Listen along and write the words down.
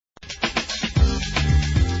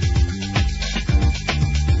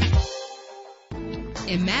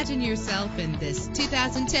Imagine yourself in this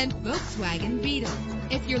 2010 Volkswagen Beetle.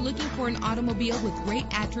 If you're looking for an automobile with great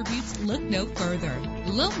attributes, look no further.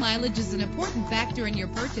 Low mileage is an important factor in your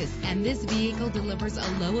purchase, and this vehicle delivers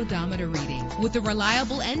a low odometer reading with a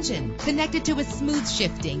reliable engine connected to a smooth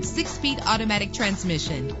shifting 6-speed automatic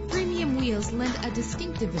transmission. Premium wheels lend a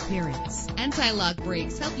distinctive appearance. Anti-lock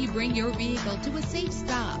brakes help you bring your vehicle to a safe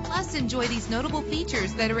stop. Plus, enjoy these notable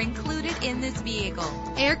features that are included in this vehicle: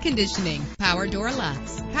 air conditioning, power door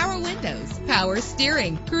locks, power windows, power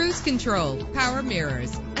steering, cruise control, power mirrors,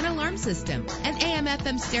 an alarm system, an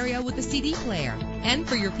AM/FM stereo with a CD player. And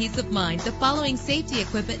for your peace of mind, the following safety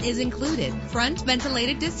equipment is included: front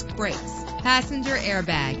ventilated disc brakes, passenger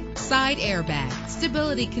airbag, side airbag,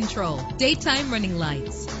 stability control, daytime running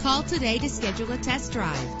lights. Call today to schedule a test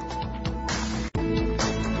drive.